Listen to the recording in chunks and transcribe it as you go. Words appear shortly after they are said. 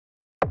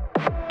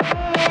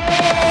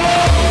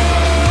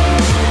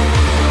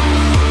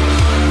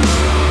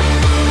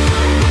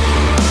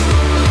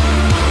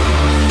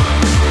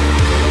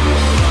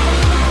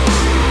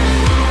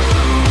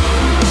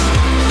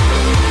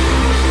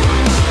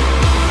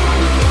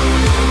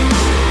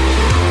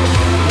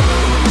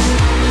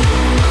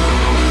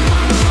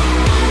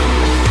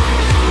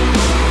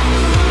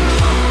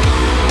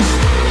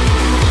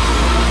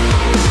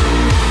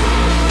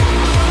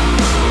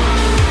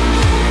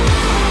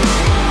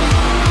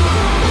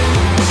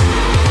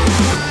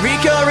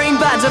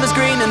lines on the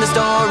screen and the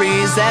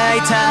stories they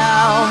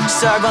tell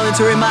serve only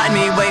to remind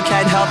me we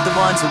can't help the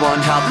ones who won't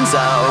help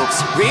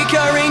themselves.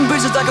 Recurring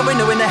bruises like a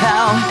window into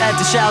hell,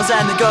 empty shells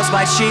and the ghost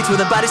white sheets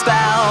with a body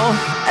spell.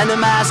 And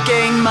I'm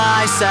asking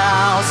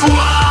myself,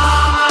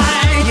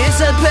 why is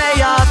a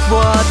payoff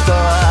worth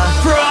the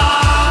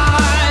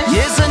price?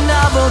 Is a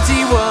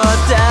novelty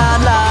worth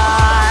their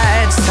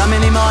lives? How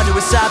many more do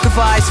we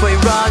sacrifice we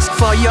rush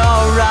for your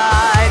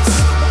rights?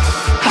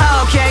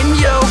 How can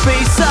you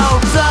be so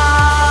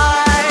blind?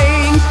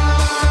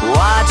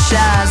 Watch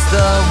as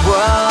the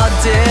world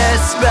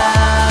despairs.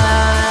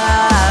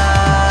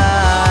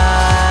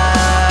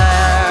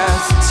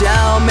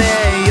 Tell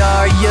me,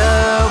 are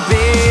you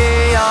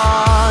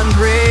beyond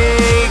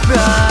repair?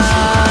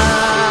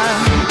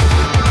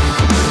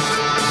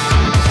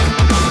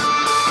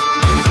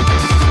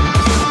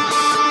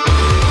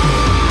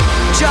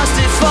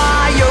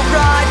 Justify your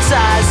rights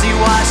as you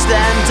watch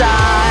them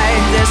die.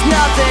 There's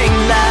nothing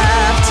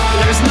left.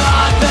 There's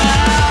nothing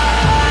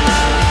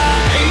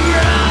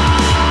right.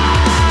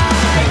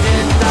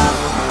 In the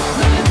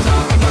land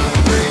of the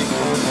free,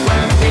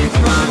 where it's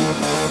run,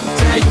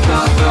 take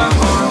cover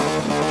or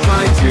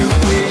try to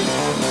flee.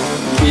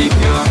 Keep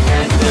your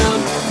head down,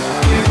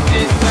 you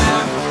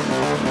despair.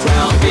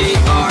 Tell me,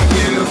 are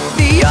you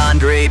beyond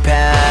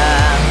repair?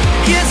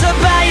 Is a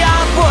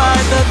payoff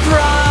worth the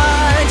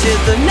price?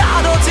 Is the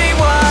novelty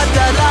worth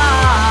the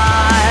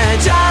lie?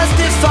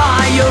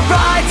 Justify your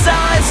rights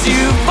as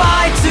you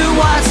fight to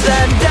watch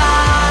them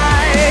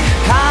die.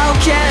 How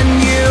can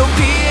you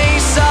be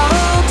so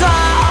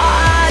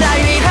blind? I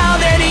mean, how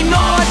many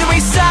more do we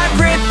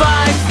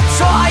sacrifice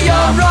for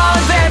your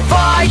wrongs and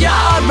for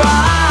your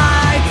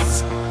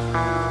rights?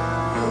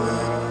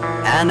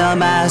 And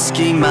I'm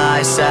asking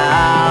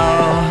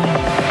myself,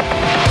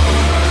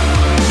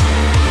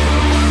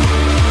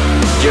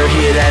 you're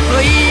here and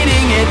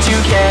bleeding it, you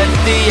get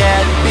the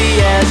end, the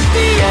end,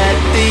 the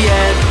end, the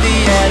end, the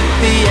end,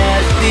 the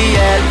end, the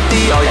end, the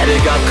end. Oh yeah, they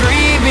got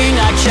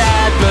grieving, I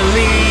can't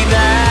believe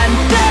that,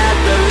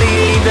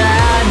 believe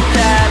that,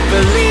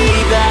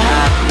 believe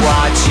that.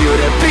 Want you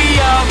to be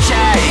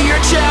okay,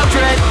 your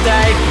children,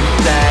 they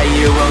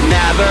you will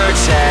never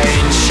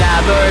change.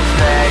 Shattered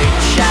they,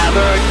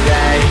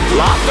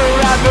 lost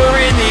forever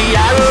in the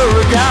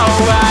ago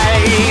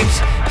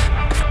waves.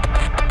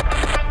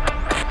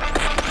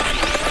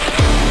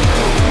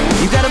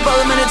 Got a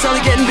bullet and it's only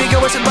getting bigger.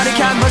 What's your body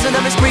count? Buzzing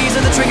up his squeeze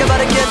and the trigger about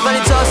to get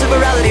funny toss of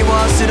morality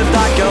was soon of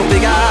thought go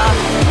bigger.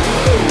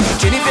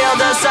 Ginny failed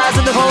the size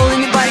of the hole in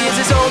your body is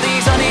his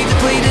oldies. Honey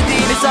depleted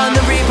deep, it's on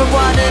the reaper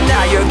one. And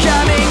now you're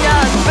coming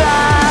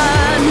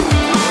unbound.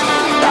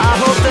 I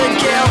hope the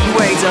guilt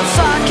weighs a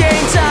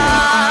fucking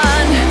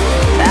ton,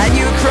 and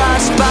you're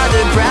crushed by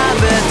the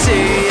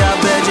gravity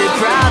of the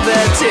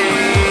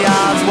depravity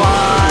of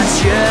what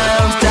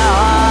you've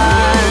done.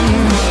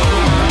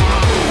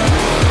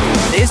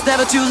 It's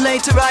never too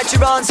late to right your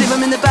wrongs. Save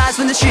them in the past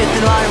when the shit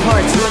that are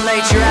hard to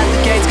relate. You're at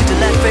the gates, good to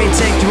let fate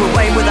take you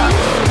away with us.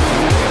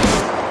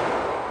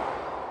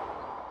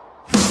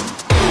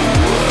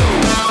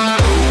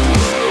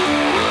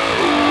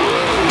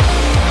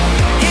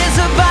 Is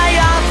a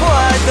payoff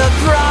worth the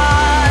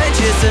price?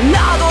 Is a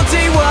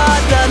novelty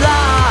worth the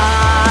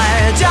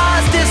lie?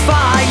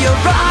 Justify your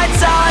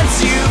rights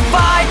as you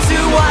fight to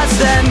watch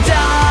them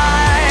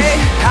die.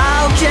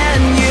 How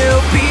can you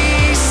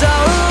be so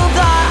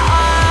blind?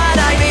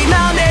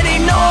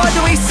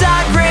 Do we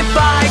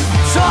sacrifice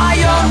for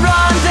your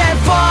wrongs and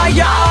for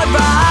your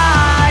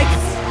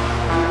rights?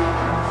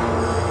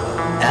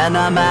 And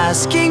I'm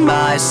asking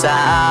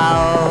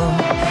myself,